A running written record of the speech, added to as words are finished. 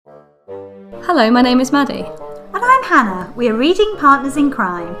Hello, my name is Maddie. And I'm Hannah. We are reading partners in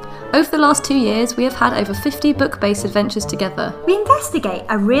crime. Over the last 2 years, we have had over 50 book-based adventures together. We investigate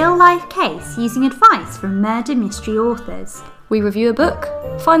a real-life case using advice from murder mystery authors. We review a book,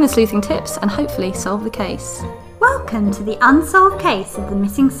 find the sleuthing tips, and hopefully solve the case. Welcome to the unsolved case of the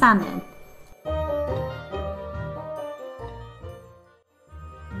missing salmon.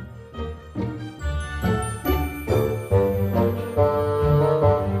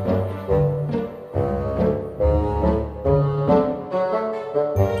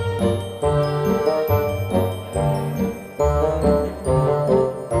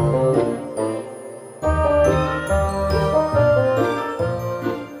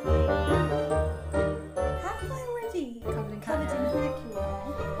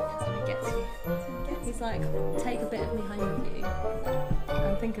 Take a bit of me home with you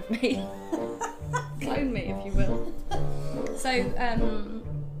and think of me. Clone me, if you will. So,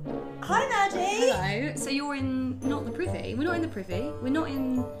 Hi, Maddie. Hello. So you're in not the privy. We're not in the privy. We're not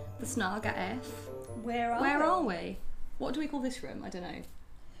in the snug at F. Where are we? What do we call this room? I don't know.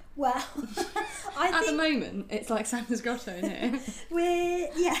 Well, at the moment, it's like Santa's grotto in here. We're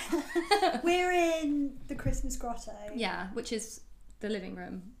in the Christmas grotto. Yeah, which is the living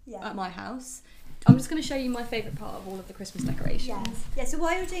room at my house. I'm just going to show you my favourite part of all of the Christmas decorations. Yeah, so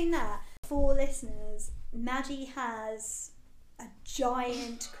while you're doing that, for listeners, Maddie has a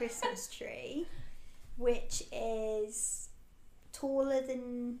giant Christmas tree, which is taller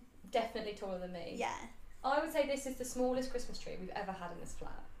than... Definitely taller than me. Yeah. I would say this is the smallest Christmas tree we've ever had in this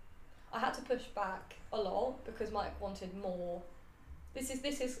flat. I had to push back a lot because Mike wanted more. This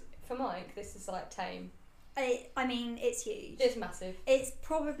is for Mike, this is like tame. I mean, it's huge. It's massive. It's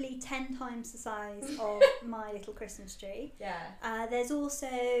probably 10 times the size of my little Christmas tree. Yeah. There's also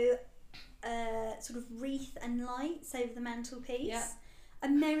sort of wreath and lights over the mantelpiece. Yeah. A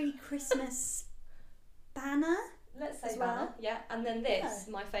Merry Christmas banner. Let's say as banner. well. Yeah. And then this,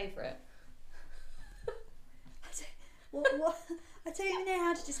 my favourite. What? I don't even know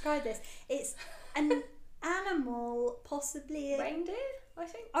how to describe this. It's an animal, possibly reindeer, I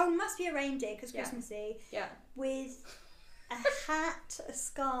think. Oh, it must be a reindeer because Christmassy. Yeah. With a hat, a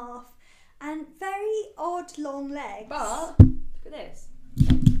scarf, and very odd long legs. But look at this.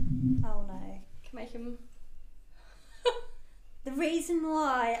 Oh no! Can make him. The reason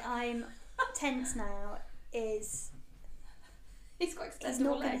why I'm tense now is he's got extendable legs. He's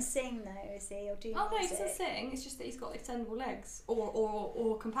not going to sing though, is he? Or do no, he doesn't sing. It's just that he's got extendable legs,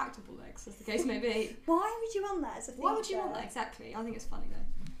 or compactable legs, as the case may be. Why would you want that as a feature? Why would you want that exactly? I think it's funny though.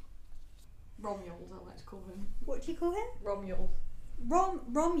 Romuled, I like to call him. What do you call him? Romuled.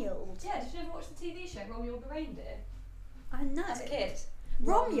 Romuled? Yeah, did you ever watch the TV show Romuled the Reindeer? I know. As a kid.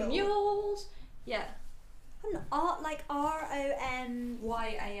 Romuled? Yeah. Like ROMYALD.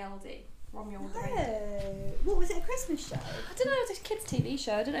 Romuled the Reindeer. What was it, a Christmas show? I don't know, it was a kids' TV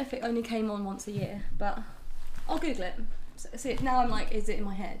show. I don't know if it only came on once a year, but I'll Google it. See, now I'm like, is it in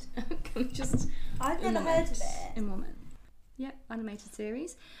my head? I've never heard of it. In a moment. Yep, animated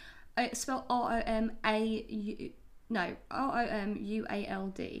series. It's spelled ROMUALD.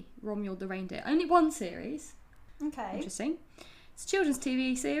 Romuald the Reindeer. Only one series. Okay. Interesting. It's a children's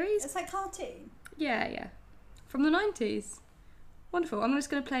TV series. It's like cartoon. Yeah. From the 90s. Wonderful. I'm just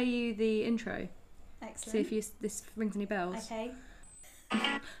going to play you the intro. Excellent. See if this rings any bells. Okay.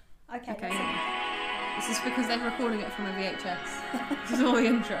 Okay. This is because they're recording it from a VHS. This is all the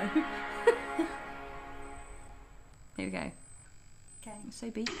intro. Here we go. Okay. It's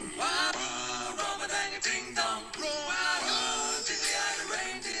so beefy.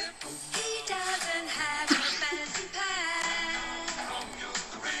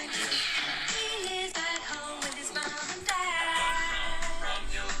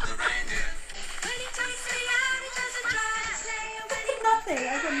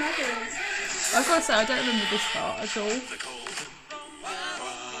 I've got nothing. I've got to say, I don't remember this part at all.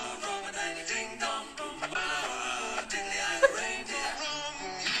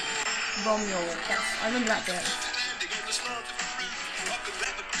 Romule, I remember that bit.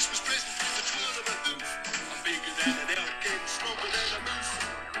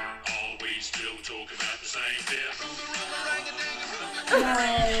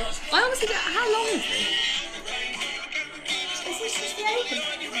 I honestly don't. How long is this? Is this just the opening?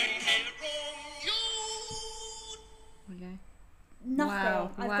 Okay. Nothing.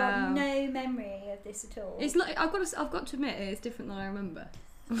 Wow. I've got no memory of this at all. It's like I've got to admit it's different than I remember.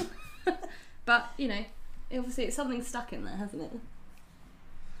 But you know, obviously it's something stuck in there, hasn't it?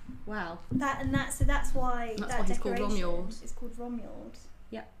 Wow. That's why that's why he's called decoration Romuald. is called Romuald.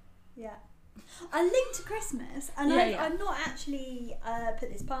 Yeah. Yeah. A link to Christmas, and Yeah, I'm not actually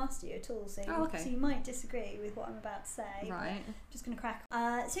put this past you at all, so, so you might disagree with what I'm about to say. Right. Just going to crack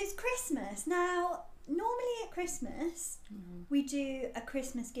on. So it's Christmas. Now, normally at Christmas, we do a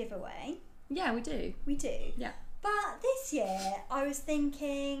Christmas giveaway. Yeah, we do. We do. Yeah. But this year, I was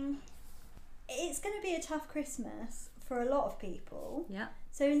thinking it's going to be a tough Christmas for a lot of people. Yeah.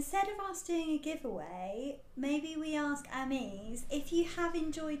 So instead of us doing a giveaway, maybe we ask Amis, if you have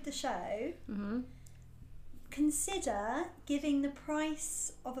enjoyed the show, consider giving the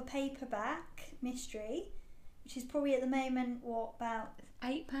price of a paperback mystery, which is probably at the moment, what, about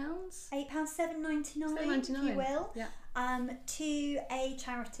 £8? £8, $7.99, if you will, to a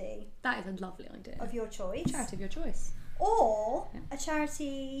charity. That is a lovely idea. Of your choice. Charity of your choice. Or a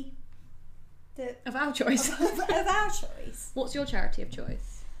charity of our choice. of our choice. What's your charity of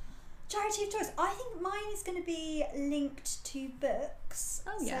choice? Charity of choice. I think mine is going to be linked to books.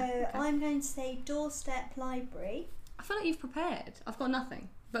 Oh yeah. So okay. I'm going to say Doorstep Library. I feel like you've prepared. I've got nothing.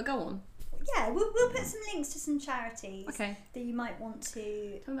 But go on. Yeah, we'll put some links to some charities that you might want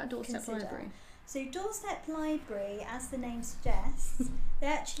to Tell me about Doorstep consider. Library. So Doorstep Library, as the name suggests, they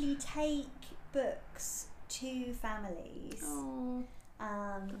actually take books to families. Oh,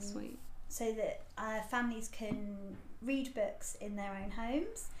 that's sweet. So that families can read books in their own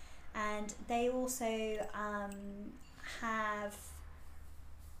homes, and they also have.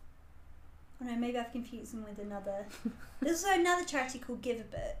 Oh no, maybe I've confused them with another. There's also another charity called Give a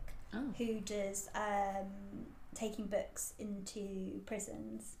Book, who does taking books into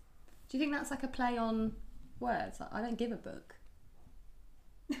prisons. Do you think that's like a play on words? Like, I don't give a book.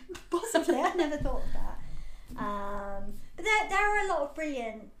 Possibly, I've never thought of that. But there are a lot of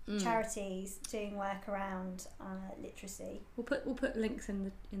brilliant charities doing work around literacy. We'll put links in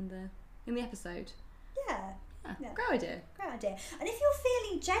the episode. Yeah. Great idea. Great idea. And if you're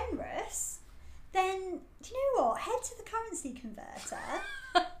feeling generous, then do you know what? Head to the currency converter.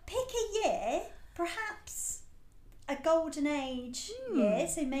 Pick a year, perhaps a golden age year.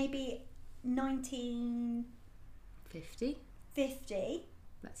 So maybe 1950.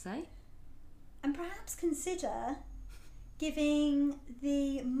 Let's say. And perhaps consider giving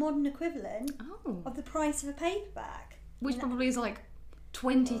the modern equivalent of the price of a paperback. Which probably is like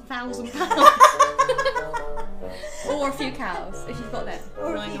 £20,000. Or a few cows, if you've got them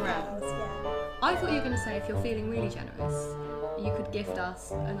lying around. Cows, yeah. I thought you were going to say if you're feeling really generous, you could gift us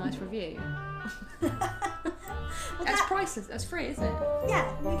a nice review. That's priceless. That's free, isn't it?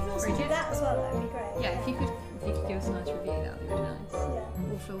 Yeah, we can also do that as well. That would be great. Yeah, if you could give us a nice review, that would be really nice. Yeah.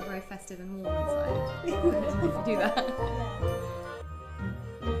 We'll feel very festive and warm inside if you do that. Yeah.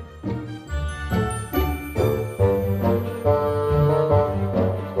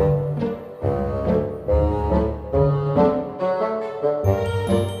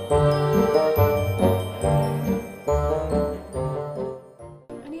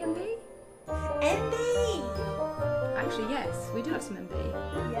 We do have some MB.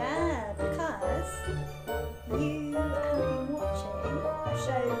 Yeah, because you have been watching a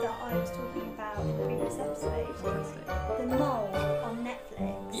show that I was talking about in the previous episode, The Mole on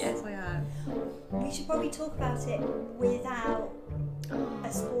Netflix. Yes, I have. We should probably talk about it without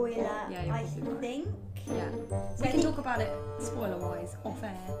a spoiler, I think. Yeah. So we can talk about it spoiler-wise off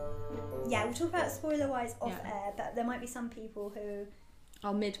air. Yeah, we'll talk about it spoiler-wise off air, but there might be some people who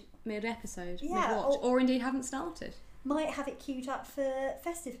are mid-episode, mid-watch, or indeed haven't started. Might have it queued up for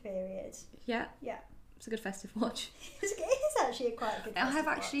festive period. Yeah. Yeah. It's a good festive watch. It is actually quite a good festive I have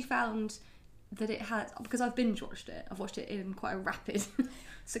actually found that it has, because I've binge watched it, I've watched it in quite a rapid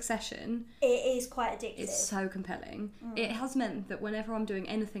succession. It is quite addictive. It's so compelling. It has meant that whenever I'm doing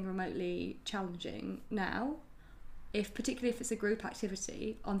anything remotely challenging now, particularly if it's a group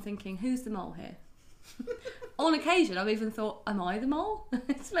activity, I'm thinking, who's the mole here? On occasion, I've even thought, am I the mole?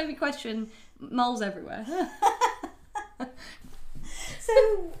 It's made me question moles everywhere. So,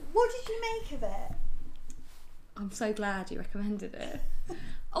 what did you make of it? I'm so glad you recommended it.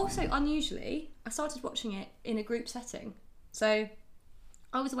 Also, unusually, I started watching it in a group setting. So,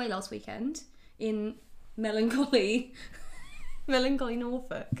 I was away last weekend in melancholy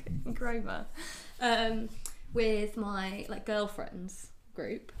Norfolk, in Cromer, with my girlfriends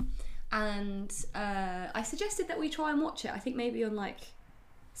group, and I suggested that we try and watch it. I think maybe on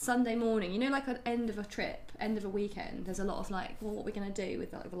Sunday morning, at the end of a trip, end of a weekend, there's a lot of what are we going to do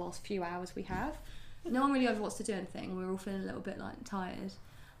with the last few hours we have? No one really ever wants to do anything. We were all feeling a little bit tired,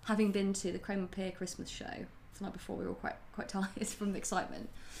 having been to the Cromer Pier Christmas show the night before. We were all quite tired from the excitement,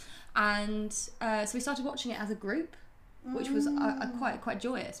 and so we started watching it as a group, which was quite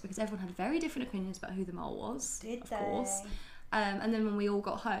joyous because everyone had very different opinions about who the mole was, of course. And then when we all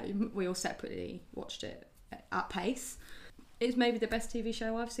got home, we all separately watched it at pace. It's maybe the best TV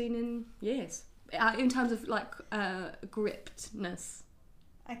show I've seen in years. In terms of like grippedness.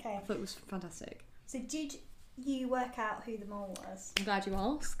 Okay. I thought it was fantastic. So did you work out who the mole was? I'm glad you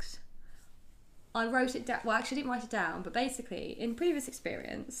asked. I wrote it down. Well, actually, I didn't write it down, but basically, in previous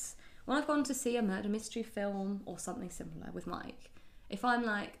experience, when I've gone to see a murder mystery film or something similar with Mike, if I'm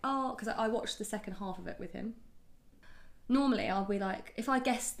like, oh, because I watched the second half of it with him, normally I'll be like, if I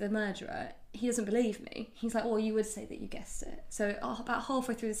guess the murderer, he doesn't believe me. He's like, oh, you would say that you guessed it. So about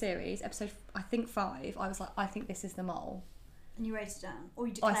halfway through the series, episode, I think 5, I was like, I think this is the mole. And you wrote it down? Or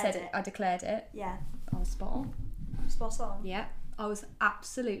you declared I said it. I declared it. Yeah. I was spot on. Spot on? Yeah. I was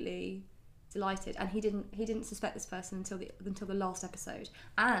absolutely delighted, and he didn't suspect this person until the last episode.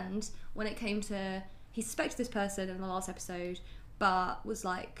 And when it came to, he suspected this person in the last episode, but was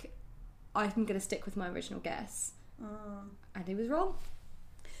like, I'm going to stick with my original guess. And he was wrong.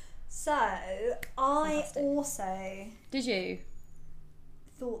 So I also did you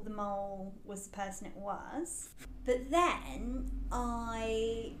thought the mole was the person it was, but then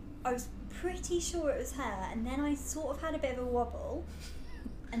I was pretty sure it was her, and then I sort of had a bit of a wobble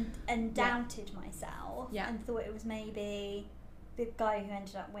and doubted myself and thought it was maybe the guy who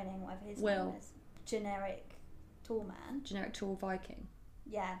ended up winning, whatever his name is. Generic tall man. Generic tall Viking.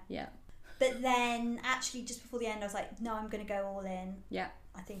 Yeah. Yeah. But then actually just before the end I was like, no, I'm going to go all in. Yeah.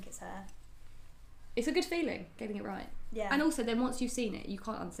 I think it's her. It's a good feeling, getting it right. Yeah. And also then once you've seen it, you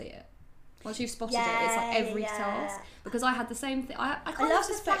can't unsee it. Once you've spotted it, it's like every task. Because I had the same thing. I love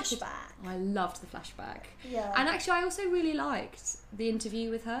the flashback. I loved the flashback. Yeah. And actually I also really liked the interview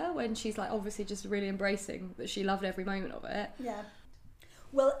with her when she's like obviously just really embracing that she loved every moment of it. Yeah.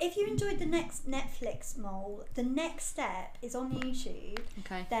 Well, if you enjoyed the next Netflix mole, the next step is on YouTube.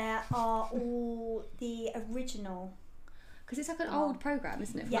 Okay. There are all the original. Because it's like an old programme,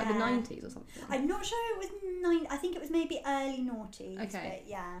 isn't it? From like the 90s or something. I'm not sure it was I think it was maybe early noughties. Okay. But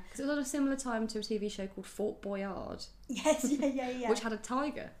yeah. Because it was on a similar time to a TV show called Fort Boyard. Yes, yeah. Which had a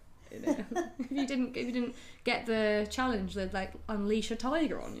tiger in it. if you didn't get the challenge, they'd like unleash a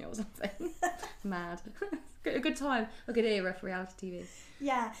tiger on you or something. Mad. A good time. A good era for reality TV.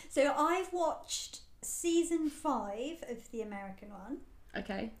 Yeah. So I've watched season 5 of the American one.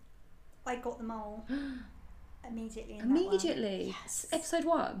 Okay. I got them all. Immediately. Yes. Episode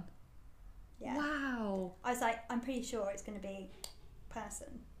 1. Yeah. Wow. I was like, I'm pretty sure it's going to be person.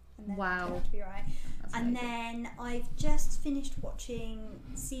 And then wow. It turned out to be right. That's and amazing. then I've just finished watching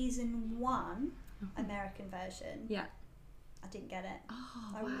season 1, American version. Yeah. I didn't get it.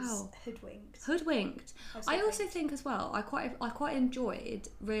 Oh, I was hoodwinked. I also think as well, I quite enjoyed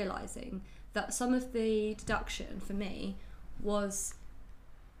realising that some of the deduction for me was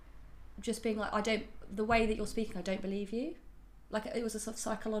just being like, the way that you're speaking, I don't believe you. Like it was a sort of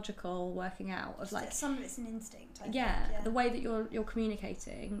psychological working out of like some of it's an instinct. I think, the way that you're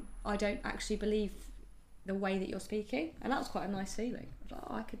communicating, I don't actually believe the way that you're speaking, and that was quite a nice feeling. I was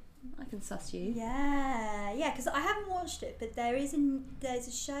like, I can suss you. Yeah, because I haven't watched it, but there's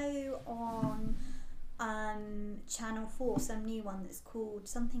a show on Channel 4, some new one that's called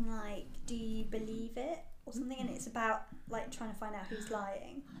something like Do You Believe It? Or something, and it's about like trying to find out who's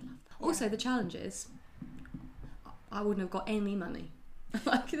lying. I love that. Also, the challenges, I wouldn't have got any money.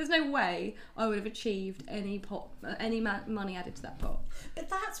 Like, there's no way I would have achieved any money added to that pot. But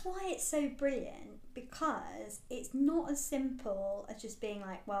that's why it's so brilliant, because it's not as simple as just being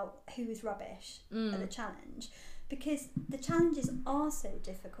like, well, who's rubbish at the challenge, because the challenges are so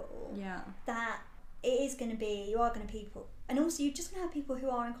difficult that you are going to people, and also you're just going to have people who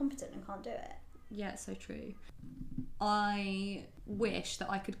are incompetent and can't do it. Yeah, it's so true. I wish that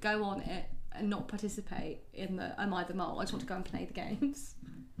I could go on it and not participate in the Am I the Mole? I just want to go and play the games.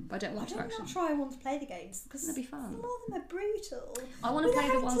 But I don't want to actually. I'm not sure I want to play the games because that'd be fun. A lot of them are brutal. I want to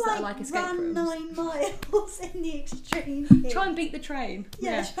play the ones that are like escape rooms. Run 9 miles in the extreme. Try and beat the train.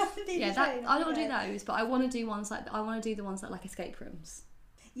 Yeah, try and beat the train. I don't want to do those, but I want to do ones like like escape rooms.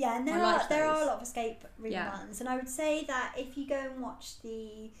 Yeah, and there are a lot of escape room ones, and I would say that if you go and watch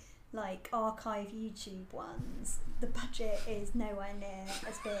the like archive YouTube ones, the budget is nowhere near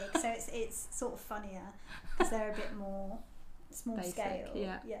as big, so it's sort of funnier because they're a bit more small basic, scale.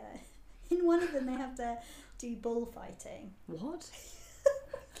 Yeah. In one of them, they have to do bullfighting. What?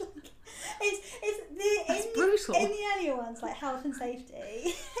 It's brutal. In the earlier ones, like health and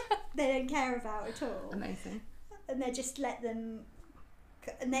safety, they don't care about at all. Amazing. And they just let them,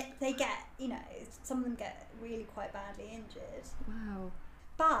 and they get, some of them get really quite badly injured. Wow.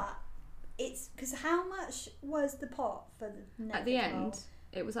 But it's because how much was the pot for the at the end?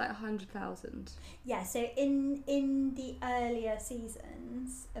 It was like 100,000. Yeah, so in the earlier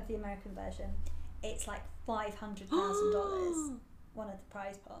seasons of the American version, it's like $500,000. One of the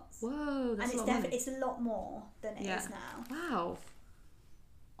prize pots. Whoa, that's and a lot of money. it's a lot more than it is now. Wow.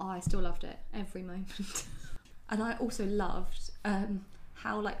 Oh, I still loved it every moment. And I also loved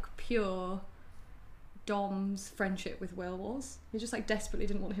how like pure Dom's friendship with Will was. He just like desperately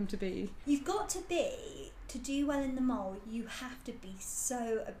didn't want him to be. You've got to do well in the mole, you have to be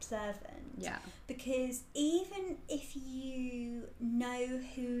so observant. Yeah. Because even if you know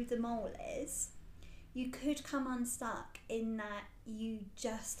who the mole is, you could come unstuck in that you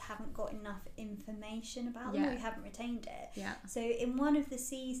just haven't got enough information about them, or you haven't retained it. Yeah. So in one of the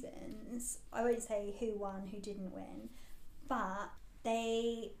seasons, I won't say who won, who didn't win, but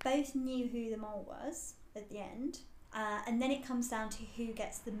they both knew who the mole was at the end. And then it comes down to who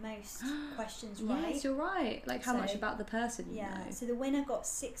gets the most questions right. Yes, you're right. Like how much about the person you know. So the winner got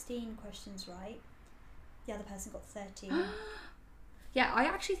 16 questions right. The other person got 13. Yeah, I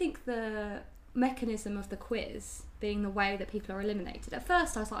actually think the mechanism of the quiz being the way that people are eliminated. At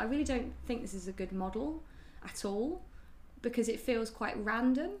first I was like, I really don't think this is a good model at all, because it feels quite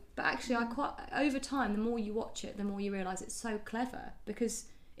random. But actually over time, the more you watch it, the more you realise it's so clever, because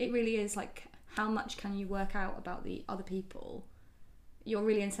it really is like, how much can you work out about the other people? You're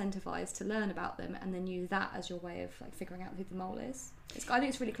really incentivized to learn about them and then use that as your way of like figuring out who the mole is. I think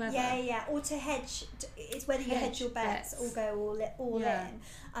it's really clever. Yeah. Or to hedge, it's whether you hedge your bets or go all in.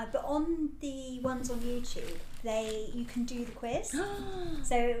 But on the ones on YouTube, you can do the quiz.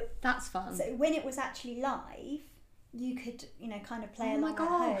 So that's fun. So when it was actually live, you could kind of play along at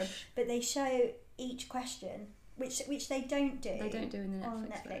home. But they show each question. Which they don't do. They don't do in the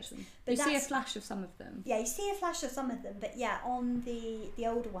Netflix version. But you see a flash of some of them. Yeah, you see a flash of some of them, but yeah, on the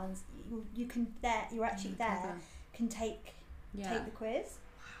older ones, you can you're actually can take the quiz.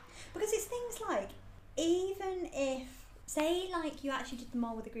 Because it's things like, even if, say like you actually did the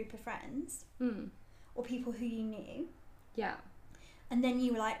mole with a group of friends or people who you knew, and then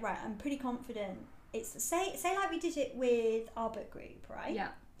you were like, right, I'm pretty confident. It's say like we did it with our book group, right? Yeah.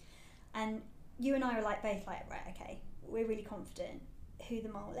 And you and I were like both like, right, okay, we're really confident who the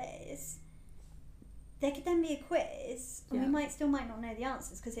mole is. There could then be a quiz, and we might not know the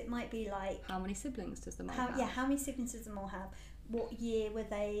answers, because it might be like, how many siblings does the mole have? Yeah, how many siblings does the mole have? What year were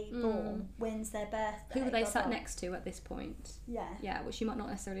they born? When's their birthday? Who were they sat next to at this point? Yeah, which you might not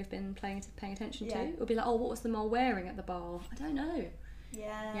necessarily have been paying attention to. It would be like, oh, what was the mole wearing at the bar? I don't know.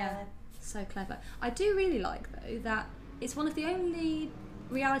 Yeah, so clever. I do really like though that it's one of the only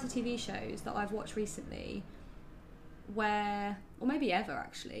reality TV shows that I've watched recently where, or maybe ever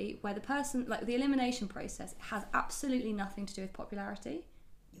actually, where the person, like the elimination process has absolutely nothing to do with popularity.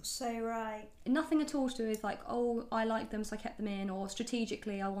 You're so right. Nothing at all to do with like, oh, I like them so I kept them in, or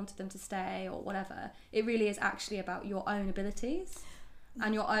strategically I wanted them to stay, or whatever. It really is actually about your own abilities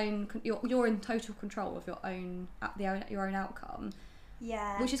and you're in total control of your own outcome.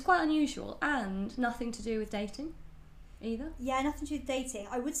 Yeah. Which is quite unusual, and nothing to do with dating either. Yeah, nothing to do with dating.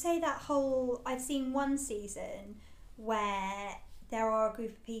 I would say I've seen one season where there are a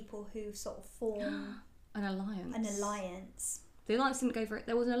group of people who sort of form an alliance. The alliance didn't go very.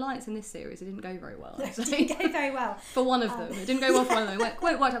 There was an alliance in this series. It didn't go very well. It didn't go very well for one of them. It didn't go well for one of them.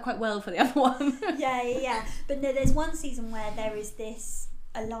 It worked out quite well for the other one. Yeah. But no, there's one season where there is this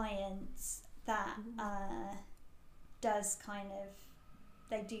alliance that does kind of,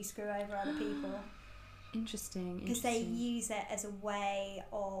 they do screw over other people. Interesting. Because they use it as a way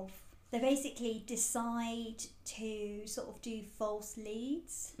of, they basically decide to sort of do false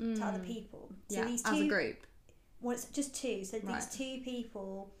leads to other people. So these two, as a group. Well, it's just two. So these two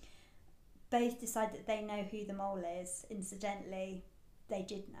people both decide that they know who the mole is. Incidentally, they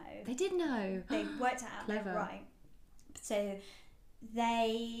did know. They worked it out. Clever. Right. So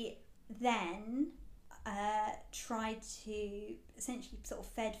they then tried to essentially sort of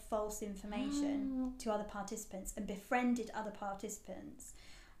fed false information to other participants and befriended other participants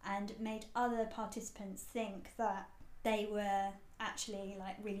and made other participants think that they were actually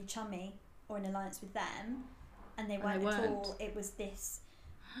like really chummy or in alliance with them, and they weren't at all. It was this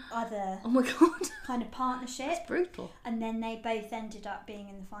other kind of partnership. That's brutal. And then they both ended up being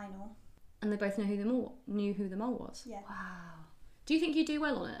in the final. And they both knew who the mole was. Yeah. Wow. Do you think you do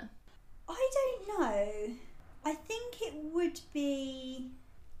well on it? I don't know. I think it would be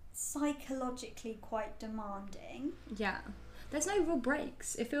psychologically quite demanding. Yeah. There's no real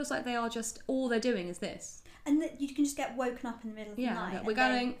breaks. It feels like they are just, all they're doing is this. And that you can just get woken up in the middle of the night. We're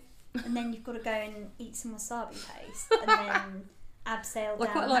going... And then you've got to go and eat some wasabi paste and then abseil down.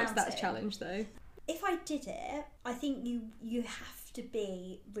 I quite liked that challenge though. if I did it, I think you have to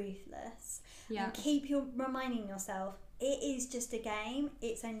be ruthless. Yeah. And keep reminding yourself, it is just a game.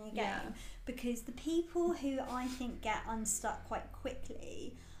 It's only a game. Yeah. Because the people who I think get unstuck quite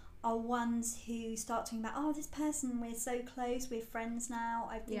quickly are ones who start talking about, oh, this person, we're so close, we're friends now,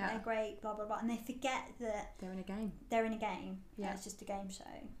 I think they're great, blah blah blah, and they forget that they're in a game. Yeah, it's just a game show.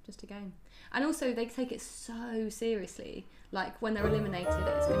 Just a game. And also they take it so seriously. Like when they're eliminated,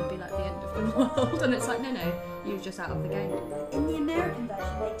 it's going to be like the end of the world, and it's like, no, you're just out of the game. In the American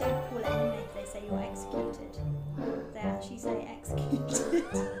version, they don't call it eliminated, they say you're executed. They actually say executed.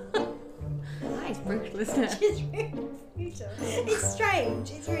 That is brutal, isn't it? It's really brutal. It's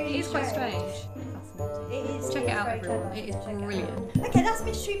strange. It's really It is quite strange. Fascinating. It is. Check it out, very everyone. clever. It is Check it out. brilliant. Okay, that's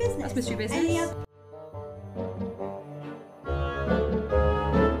mystery business. That's mystery business. Any other?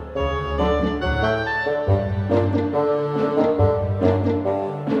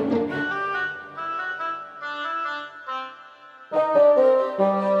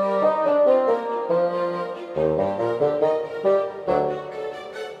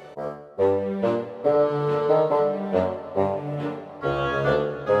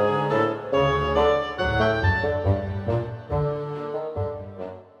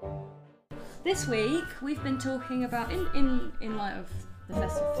 This week we've been talking about, in light of the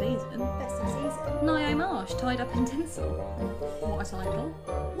festive season, Ngaio Marsh, Tied Up in Tinsel. What a title.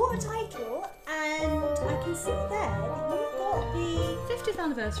 What a title! And I can see there that you've got the 50th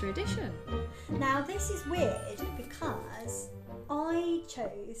anniversary edition. Now this is weird because I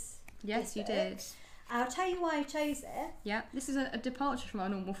chose. Yes, this you book. did. I'll tell you why I chose it. Yeah, this is a departure from our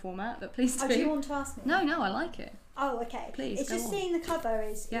normal format, but please do. Oh, do you want to ask me? No, I like it. Oh, okay. Please, it's go just on. seeing the cover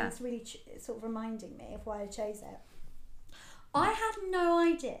is really sort of reminding me of why I chose it. I had no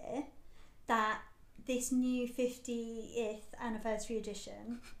idea that this new 50th anniversary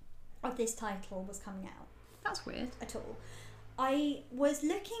edition of this title was coming out That's weird. at all. I was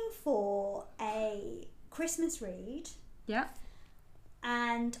looking for a Christmas read, Yeah.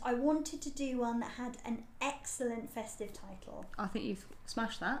 and I wanted to do one that had an excellent festive title. I think you've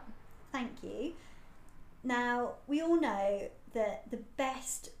smashed that. Thank you. Now, we all know that the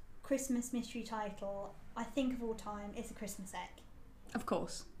best Christmas mystery title, I think, of all time is A Christmas Egg Of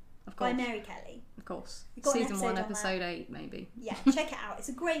course. by Mary Kelly. Of course. We've got an Season 1, episode on episode 8, maybe. Yeah, check it out. It's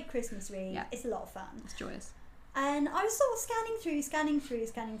a great Christmas read. Yeah. It's a lot of fun. It's joyous. And I was sort of scanning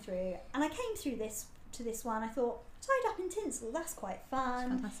through, and I came through this one. I thought, Tied Up in Tinsel, that's quite fun.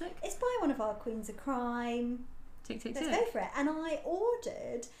 Fantastic. It's by one of our Queens of Crime. Tick, tick, Let's tick. go for it. And I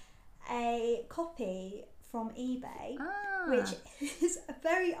ordered a copy from eBay, which is a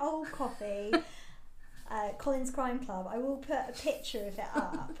very old copy, Colin's Crime Club. I will put a picture of it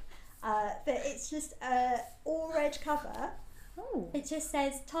up, but it's just all red cover. Oh. It just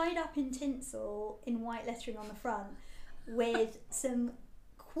says Tied Up in Tinsel in white lettering on the front with some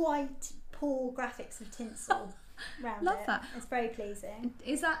quite poor graphics of tinsel around Love it. that. It's very pleasing.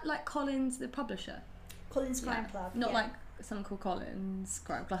 Is that like Collins, the publisher? Colin's Crime Club. Not yeah. like someone called Collins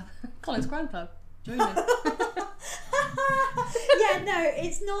Crime Club. Collins Crime Club. Join me. Yeah, no,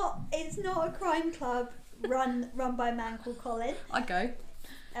 it's not. It's not a crime club run by a man called Colin. I'd go.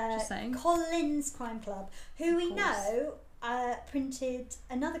 Just saying. Colin's Crime Club, who we course. know printed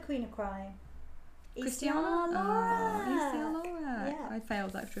another Queen of Crime, Christiana Laura. Laura. Yeah. I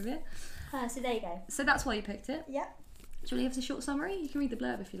failed that trivia. So there you go. So that's why you picked it. Yeah, Do you want to give us a short summary? You can read the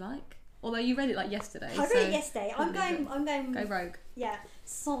blurb if you like. Although you read it like yesterday. I read it yesterday. I'm couldn't going. Go rogue. Yeah,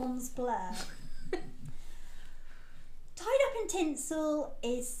 sans blur. Tied Up in Tinsel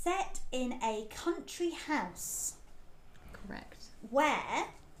is set in a country house Correct. where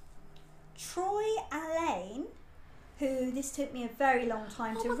Troy Alleyne, who this took me a very long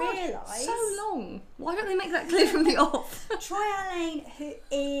time to Oh my God, realise. so long. Why don't they make that clear from the off? Troy Alleyne, who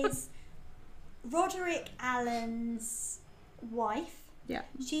is Roderick Allen's wife. Yeah.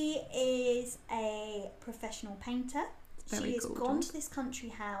 She is a professional painter. Very She has cool gone job. to this country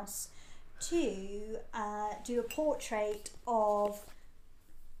house to do a portrait of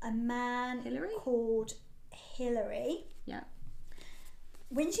a man Hilary? called Hilary. Yeah.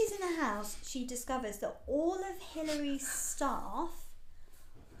 When she's in the house, she discovers that all of Hilary's staff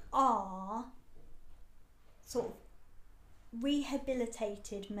are sort of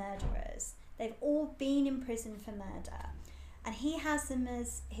rehabilitated murderers. They've all been in prison for murder, and he has them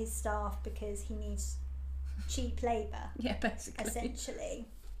as his staff because he needs cheap labour, Yeah, basically. essentially.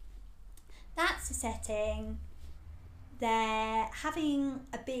 That's the setting. They're having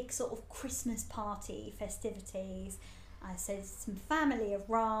a big sort of Christmas party, festivities. So some family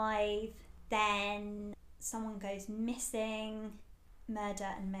arrive, then someone goes missing, murder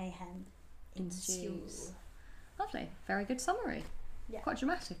and mayhem ensues. Lovely. Very good summary. Yeah. Quite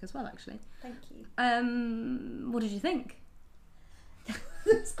dramatic as well, actually. Thank you. What did you think?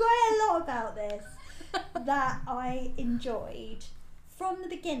 There's quite a lot about this that I enjoyed from the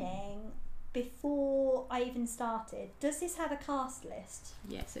beginning. Before I even started, does this have a cast list?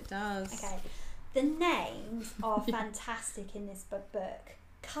 Yes, it does. Okay. The names are fantastic in this book.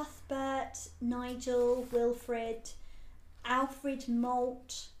 Cuthbert, Nigel, Wilfred, Alfred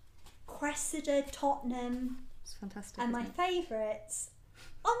Malt, Cressida Tottenham. It's fantastic. And my favourites,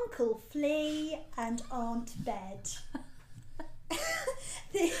 Uncle Flea and Aunt Bed.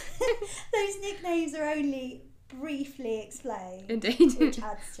 Those nicknames are only briefly explained. Indeed. Which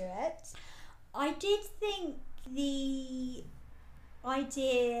adds to it. I did think the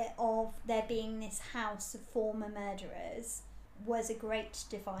idea of there being this house of former murderers was a great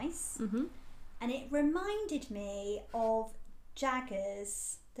device. Mm-hmm. And it reminded me of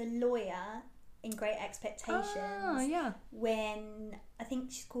Jaggers, the lawyer in Great Expectations. Oh, yeah. When I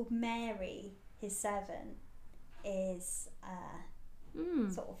think she's called Mary, his servant, is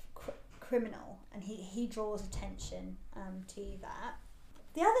sort of criminal, and he draws attention to that.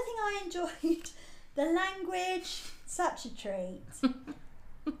 The other thing I enjoyed, the language, such a treat.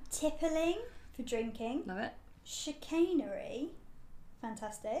 Tippling for drinking. Love it. Chicanery,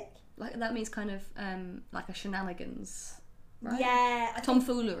 fantastic. Like that means kind of like a shenanigans, right? Yeah.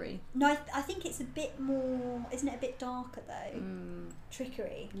 Tomfoolery. No, I think it's a bit more, isn't it a bit darker though?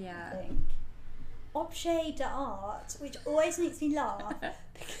 Trickery, Yeah. I think. Objet d'art, which always makes me laugh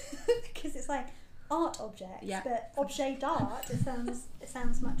because it's like art objects, Yeah. but objet d'art, it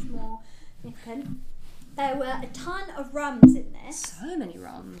sounds much more significant. There were a ton of rums in this. So many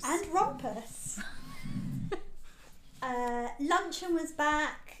rums. And rumpus. Luncheon was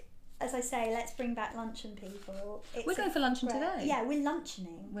back. As I say, let's bring back luncheon, people. We're going for luncheon today. Yeah, we're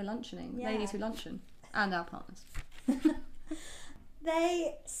luncheoning. We're luncheoning. Yeah. Ladies who luncheon. And our partners.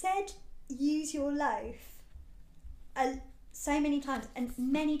 They said use your loaf so many times, and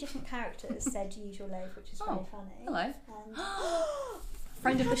many different characters said use your loaf, which is very funny. Hello. And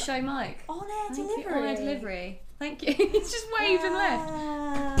Friend of the show, Mike. on-air Thank delivery. you. On-air delivery. Thank you. He's just waved and left.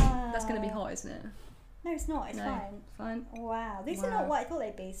 That's going to be hot, isn't it? No, it's not. It's No, fine. Fine. Wow, these are not what I thought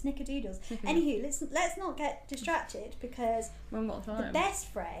they'd be. Snickerdoodles. Snickerdoodles. Anywho, let's not get distracted, because We've got time. the best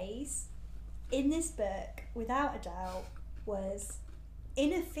phrase in this book, without a doubt, was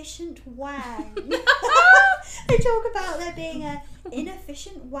inefficient wang. They talk about there being a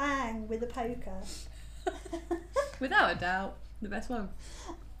inefficient wang with a poker. Without a doubt, the best one.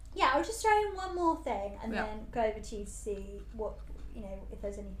 Yeah, I'll just throw in one more thing and Yeah. then go over to you to see what, if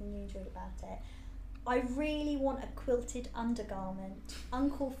there's anything you enjoyed about it. I really want a quilted undergarment.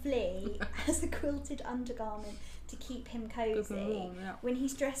 Uncle Flea has a quilted undergarment to keep him cosy warm, yeah. when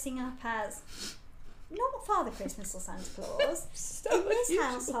he's dressing up as not Father Christmas or Santa Claus. So In this unusual.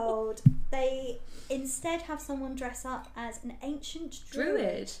 household, they instead have someone dress up as an ancient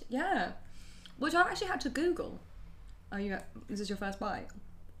Druid, yeah. Which I've actually had to Google. This is your first bite?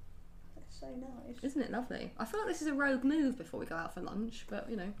 That's so nice. Isn't it lovely? I feel like this is a rogue move before we go out for lunch, but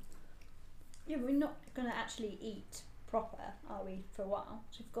Yeah, we're not going to actually eat proper, are we, for a while?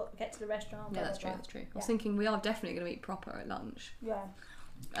 So we've got to get to the restaurant. Yeah, blah, that's blah, true, blah. that's true. I Yeah. was thinking we are definitely going to eat proper at lunch. Yeah.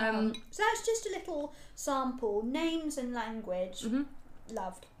 So that's just a little sample. Names and language.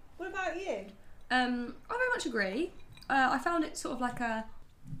 Loved. What about you? I very much agree. I found it sort of like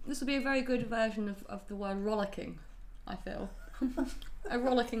this would be a very good version of the word rollicking, I feel. A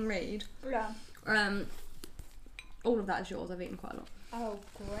rollicking read. Yeah. All of that is yours, I've eaten quite a lot. Oh,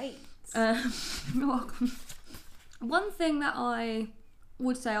 great. You're welcome. One thing that I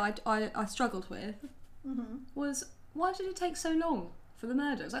would say I struggled with was, why did it take so long for the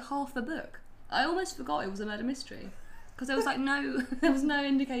murder? It was like half the book. I almost forgot it was a murder mystery because there was like there was no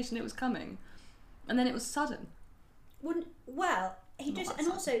indication it was coming, and then it was sudden. Well, he Not just, that and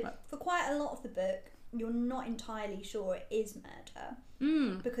sudden, also but- for quite a lot of the book, you're not entirely sure it is murder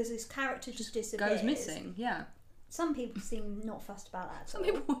because this character just disappears. Goes missing, yeah. Some people seem not fussed about that. Some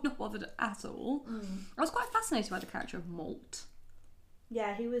people were not bothered at all. I was quite fascinated by the character of Malt.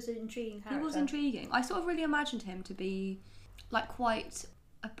 Yeah, he was an intriguing character. He was intriguing. I sort of really imagined him to be like quite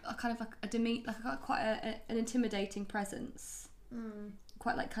a kind of an intimidating presence.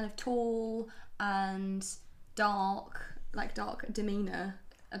 Quite like kind of tall and dark demeanour,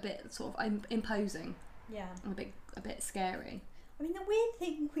 a bit sort of imposing. Yeah. And a bit scary. I mean, the weird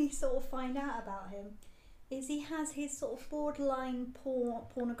thing we sort of find out about him is he has his sort of borderline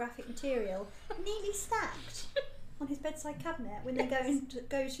pornographic material neatly stacked on his bedside cabinet when they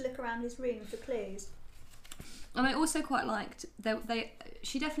go to look around his room for clues. And I also quite liked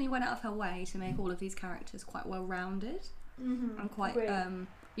she definitely went out of her way to make all of these characters quite well rounded, and quite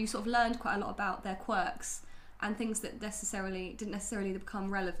you sort of learned quite a lot about their quirks and things that didn't necessarily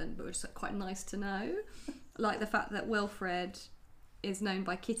become relevant, but were just quite nice to know, like the fact that Wilfred is known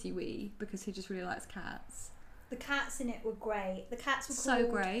by Kitty Wee because he just really likes cats. The cats in it were great. The cats were so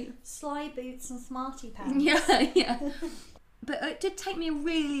called great. Sly Boots and Smarty Pants. Yeah. But it did take me a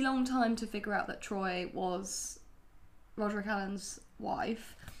really long time to figure out that Troy was Roderick Allen's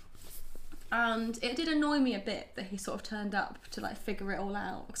wife. And it did annoy me a bit that he sort of turned up to like figure it all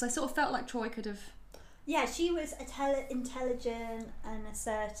out, because I sort of felt like Troy could have... Yeah, she was intelligent and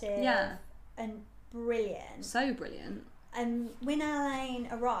assertive. Yeah. And brilliant. So brilliant. And when Alain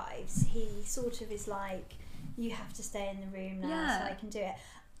arrives, he sort of is like, you have to stay in the room now so I can do it.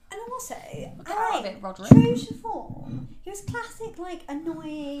 And also, Alain, true to form, he was classic, like,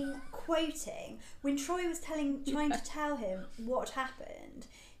 annoying quoting. When Troy was trying to tell him what happened,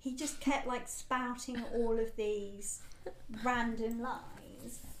 he just kept, like, spouting all of these random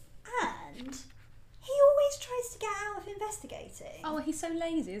lines. And he always tries to get out of investigating. Oh, he's so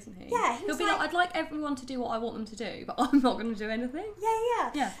lazy, isn't he? Yeah, he'll be like, I'd like everyone to do what I want them to do, but I'm not going to do anything.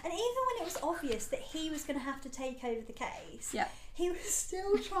 Yeah. And even when it was obvious that he was going to have to take over the case, he was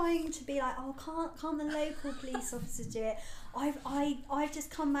still trying to be like, oh, can't the local police officers do it? I've just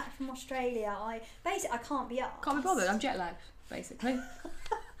come back from Australia. I can't be asked. Can't be bothered. I'm jet lagged, basically.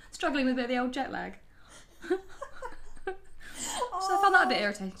 Struggling with a bit of the old jet lag. So I found that a bit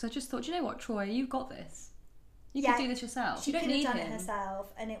irritating, because I just thought, you know what, Troy, you've got this. You can do this yourself. She you don't could need have done him. it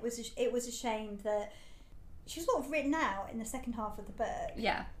herself, and it was a shame that she was sort of written out in the second half of the book.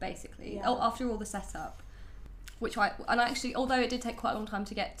 Yeah, basically. Yeah. Oh, after all the setup, which I actually, although it did take quite a long time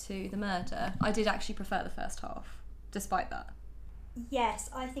to get to the murder, I did actually prefer the first half, despite that.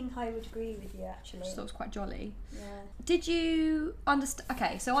 Yes, I think I would agree with you, actually. I just thought it was quite jolly. Yeah. Did you understand?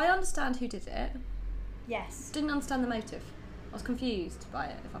 Okay, so I understand who did it. Yes. Didn't understand the motive. I was confused by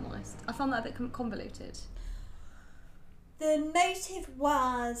it, if I'm honest. I found that a bit convoluted. The motive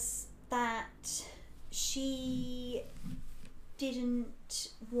was that she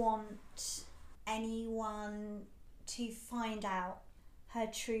didn't want anyone to find out her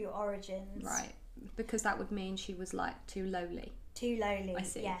true origins. Right, because that would mean she was like too lowly. Too lowly, I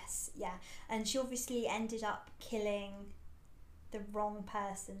see. yes, yeah. And she obviously ended up killing the wrong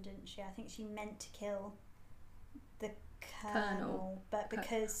person, didn't she? I think she meant to kill the Colonel. But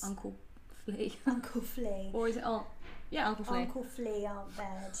because... Uncle Flea. Uncle Flea. Or is it Aunt? Yeah, Uncle Flea. Uncle Flea, Aunt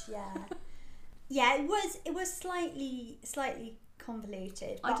Bed, yeah. Yeah, it was slightly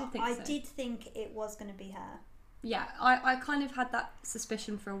convoluted. But I did think it was going to be her. Yeah, I kind of had that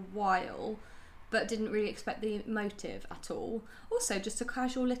suspicion for a while, but didn't really expect the motive at all. Also, just a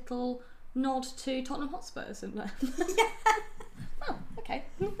casual little nod to Tottenham Hotspurs. And oh, okay.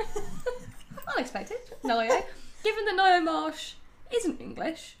 Unexpected. Ngaio. Given that Ngaio Marsh isn't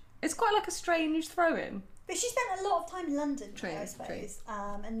English, it's quite like a strange throw-in. But she spent a lot of time in London, True, I suppose.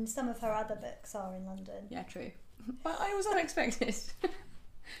 And some of her other books are in London. Yeah, true. But I was unexpected.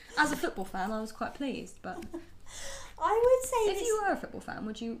 As a football fan, I was quite pleased, but... I would say if you were a football fan,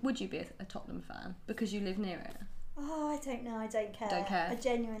 would you be a Tottenham fan because you live near it? Oh, I don't know. I don't care. Don't care. I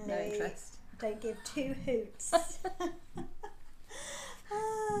genuinely no interest. Don't give two hoots.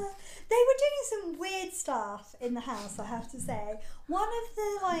 They were doing some weird stuff in the house, I have to say. One of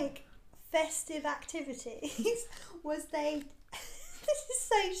the festive activities was this is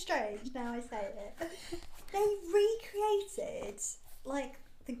so strange now I say it. They recreated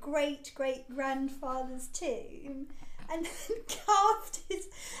the great grandfather's tomb and then carved his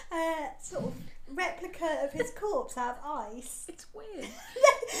sort of replica of his corpse out of ice. It's weird.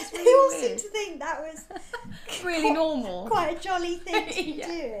 They all seem to think that was really normal. Quite a jolly thing to be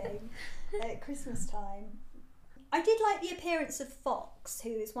doing at Christmas time. I did like the appearance of Fox, who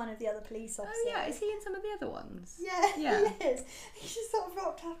is one of the other police officers. Oh yeah, is he in some of the other ones? Yeah, he is. He just sort of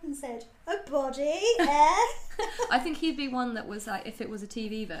rocked up and said, "A body, I think he'd be one that was like, if it was a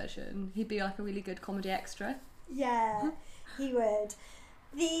TV version, he'd be like a really good comedy extra. Yeah, he would.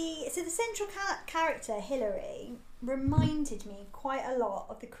 The central character, Hilary, reminded me quite a lot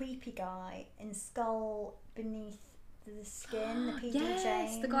of the creepy guy in Skull Beneath the Skin, the P.D. Yes,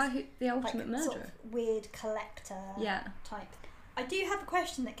 James. the guy who, the ultimate murderer. Sort of weird collector type. I do have a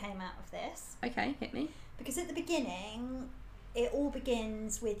question that came out of this. Okay, hit me. Because at the beginning, it all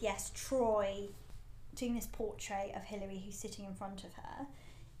begins with, Troy doing this portrait of Hilary who's sitting in front of her.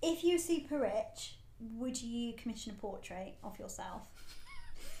 If you were super rich, would you commission a portrait of yourself?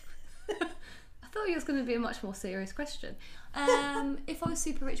 I thought it was going to be a much more serious question. If I was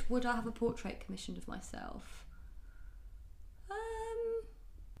super rich, would I have a portrait commissioned of myself?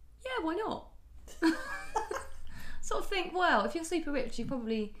 why not? Sort of think, well, if you're super rich, you've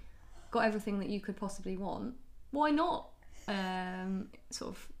probably got everything that you could possibly want. Why not?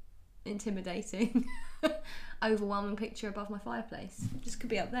 Sort of intimidating, overwhelming picture above my fireplace. It just could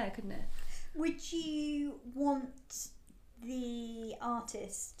be up there, couldn't it? Would you want the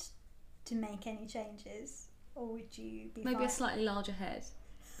artist to make any changes, or would you be maybe fine? a slightly larger head?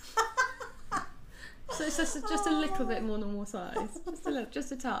 So it's just a little bit more normal size,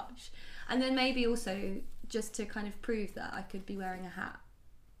 just a touch, and then maybe also just to kind of prove that I could be wearing a hat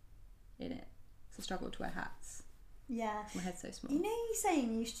in it. It's a struggle to wear hats. Yeah. My head's so small. You know, you're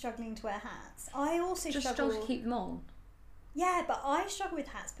saying you're struggling to wear hats. I also just struggle to keep them on. Yeah, but I struggle with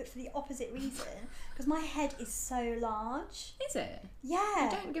hats, but for the opposite reason, because my head is so large. Is it? Yeah.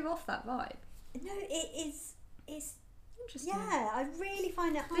 You don't give off that vibe. No, it is. It's interesting. Yeah, I really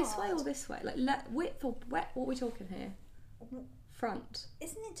find it hard. This way or this way? Like width or wet? What are we talking here? Front.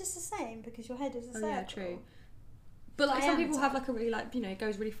 Isn't it just the same because your head is a circle? Yeah, true. But like some people have like a really it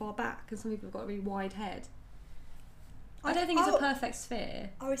goes really far back, and some people have got a really wide head. I don't think it's a perfect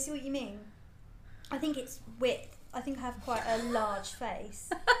sphere. Oh, I see what you mean. I think it's width. I think I have quite a large face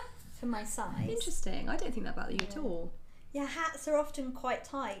for my size. Interesting. I don't think that about you at all. Yeah, hats are often quite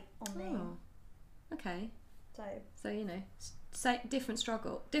tight on me. Oh, okay. So you know, different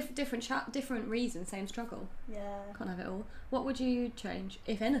struggle, different reason, same struggle. Yeah. Can't have it all. What would you change,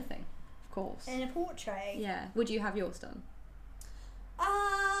 if anything? Of course. In a portrait. Yeah. Would you have yours done?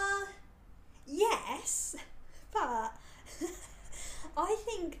 Yes, but I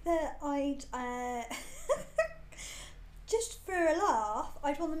think that I'd just for a laugh,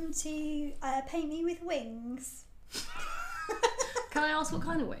 I'd want them to paint me with wings. Can I ask what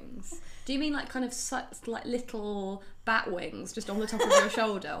kind of wings? Do you mean like kind of like little bat wings just on the top of your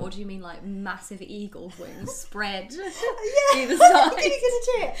shoulder, or do you mean like massive eagle's wings spread either side? You're gonna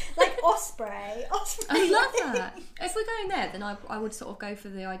do it like osprey. I love that. If we're going there, then I would sort of go for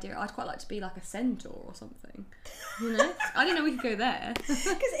the idea. I'd quite like to be like a centaur or something. You know, I didn't know we could go there. Because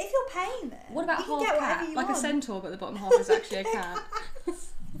if you're paying them, what about you half can get cat, like want. a centaur, but the bottom half is actually a cat?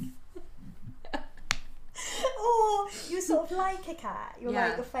 Or you're sort of like a cat. You're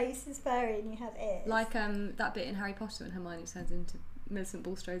like your face is furry and you have ears. Like that bit in Harry Potter when Hermione turns into Millicent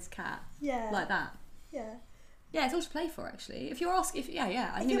Bulstrode's cat. Yeah. Like that. Yeah. Yeah, it's all to play for actually. If you're asking,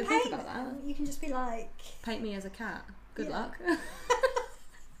 I didn't even think about that. You can just be like, paint me as a cat. Good luck.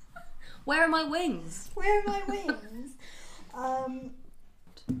 Where are my wings? Where are my wings?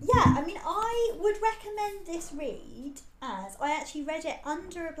 Yeah, I mean, I would recommend this read as I actually read it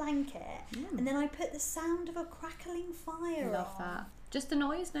under a blanket and then I put the sound of a crackling fire on. Love that. Just the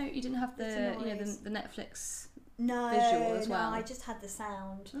noise? No, you didn't have the Netflix visual as well? No, I just had the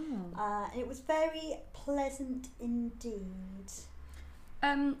sound. And it was very pleasant indeed.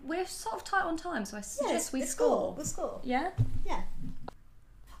 We're sort of tight on time, so I suggest we score. We'll score. Yeah? Yeah.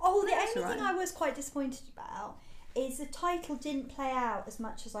 Oh, the only thing I was quite disappointed about is the title didn't play out as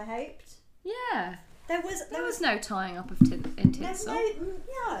much as I hoped. Yeah. There was no tying up of Tinsel.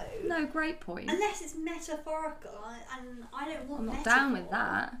 No, great point. Unless it's metaphorical, and I don't want. I'm not down with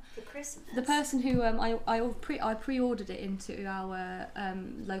that. For Christmas. The person who I pre-ordered it into our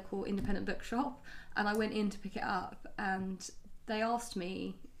local independent bookshop, and I went in to pick it up, and they asked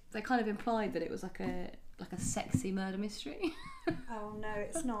me. They kind of implied that it was like a sexy murder mystery. Oh no,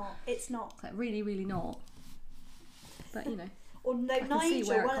 it's not. It's not. It's like really, really not. But you know. Or no,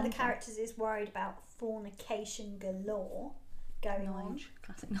 Nigel, one of the characters is worried about fornication galore going on.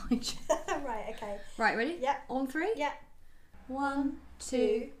 Classic Nigel. Right, okay. Right, ready? Yeah. On three? Yeah. 1,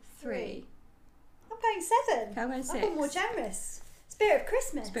 2, 3. I'm going 7. Okay, I'm going 6. I'm more generous. Spirit of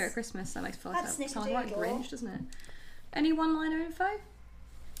Christmas. Spirit of Christmas, that makes me That's sound like Grinch, doesn't it? Any one-liner info?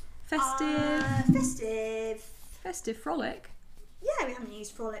 Festive. Festive frolic. Yeah, we haven't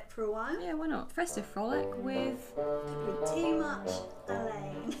used frolic for a while. Yeah, why not? Festive frolic with too much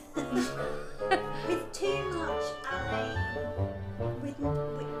Elaine. With too much Elaine.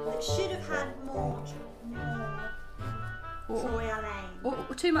 That should have had more Troy Elaine.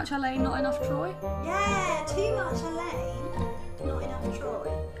 Or too much Elaine, not enough Troy? Yeah, too much Elaine, not enough Troy.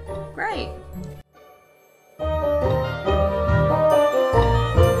 Great.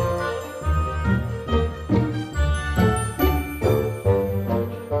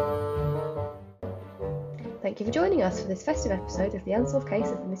 Thank you for joining us for this festive episode of The Unsolved Case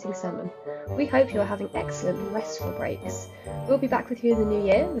of the Missing Salmon. We hope you are having excellent restful breaks. We'll be back with you in the new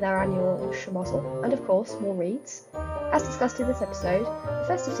year with our annual schmozzle and of course more reads. As discussed in this episode, the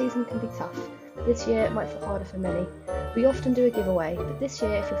festive season can be tough. This year it might feel harder for many. We often do a giveaway, but this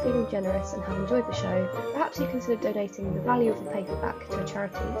year, if you're feeling generous and have enjoyed the show, perhaps you consider donating the value of a paperback to a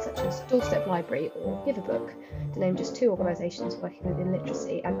charity such as Doorstep Library or Give a Book, to name just 2 organisations working within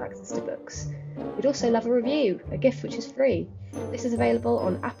literacy and access to books. We'd also love a review, a gift which is free. This is available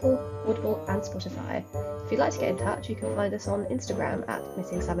on Apple, Audible and Spotify. If you'd like to get in touch, you can find us on Instagram at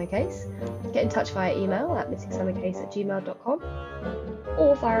MissingSammyCase, get in touch via email at missingsammycase@gmail.com,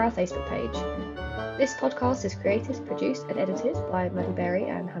 or via our Facebook page. This podcast is created, produced and edited by Maddie Berry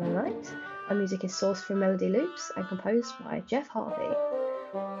and Hannah Knight. Our music is sourced from Melody Loops and composed by Jeff Harvey.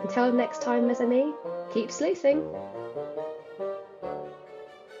 Until next time, mes amis, keep sleuthing!